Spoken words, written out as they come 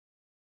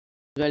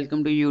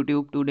Welcome to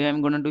YouTube. Today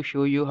I'm going to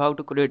show you how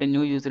to create a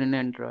new user in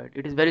Android.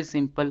 It is very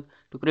simple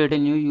to create a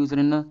new user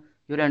in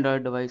your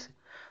Android device.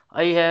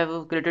 I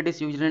have created this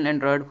user in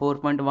Android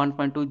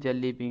 4.1.2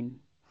 Jelly Bean.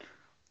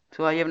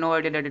 So I have no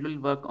idea that it will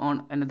work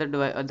on another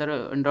device, other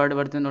Android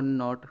version or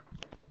not.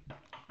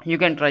 You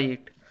can try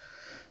it.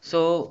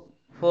 So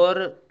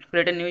for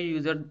create a new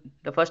user,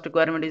 the first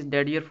requirement is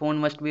that your phone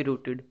must be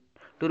rooted.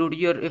 To root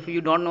your, if you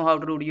don't know how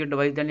to root your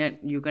device, then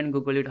you can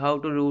Google it. How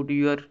to root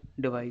your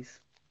device.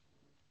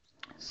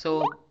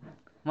 So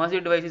once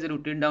your device is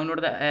rooted,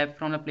 download the app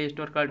from the Play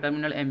Store called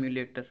Terminal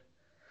Emulator.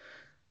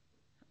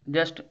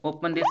 Just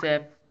open this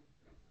app.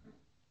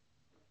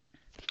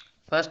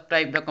 First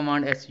type the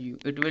command su.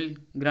 It will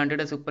grant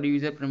it a super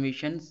user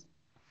permissions.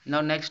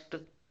 Now next,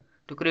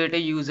 to create a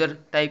user,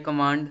 type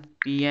command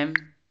pm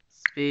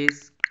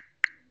space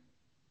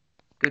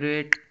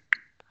create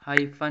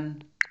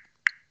hyphen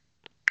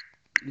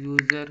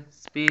user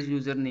space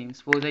username.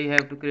 Suppose I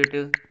have to create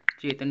a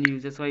Chetan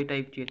user, so I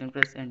type Chetan,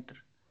 press enter.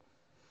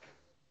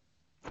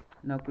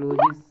 Now close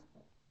this.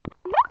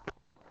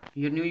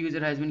 Your new user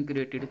has been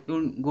created.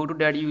 To go to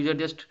that user,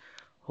 just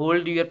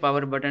hold your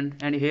power button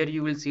and here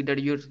you will see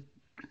that your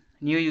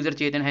new user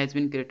Chetan has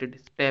been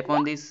created. Tap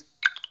on this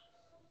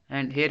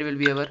and here will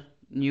be our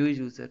new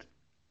user.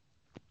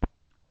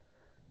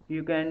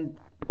 You can,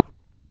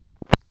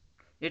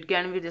 it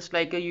can be just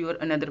like a your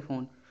another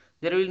phone.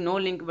 There will be no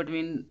link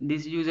between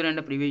this user and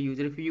the previous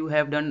user. If you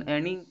have done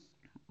any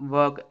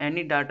work,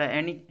 any data,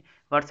 any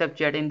WhatsApp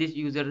chat in this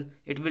user,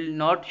 it will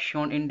not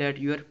shown in that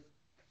your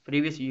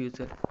previous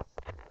user.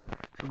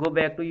 So go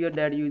back to your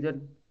that user,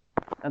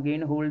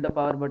 again hold the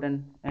power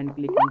button and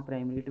click on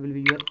primary. It will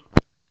be your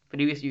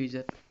previous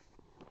user.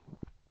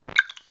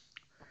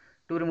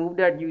 To remove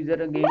that user,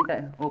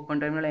 again open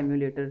terminal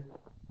emulator,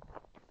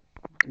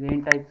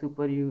 again type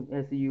super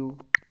su,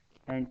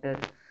 enter.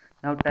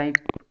 Now type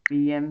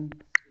pm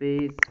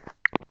space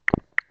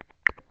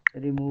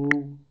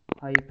remove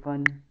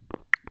hyphen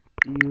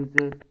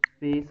user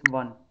space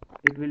 1.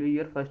 It will be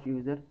your first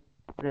user.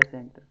 Press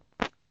enter.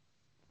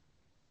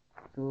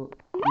 So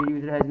your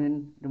user has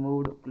been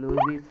removed. Close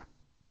this.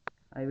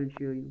 I will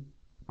show you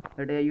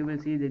that you will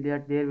see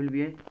that there will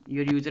be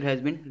your user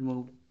has been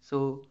removed.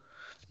 So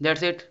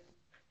that's it.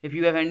 If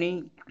you have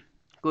any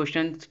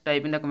questions,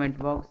 type in the comment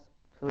box.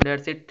 So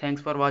that's it.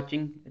 Thanks for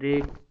watching.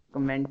 Rate,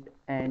 comment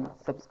and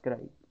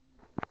subscribe.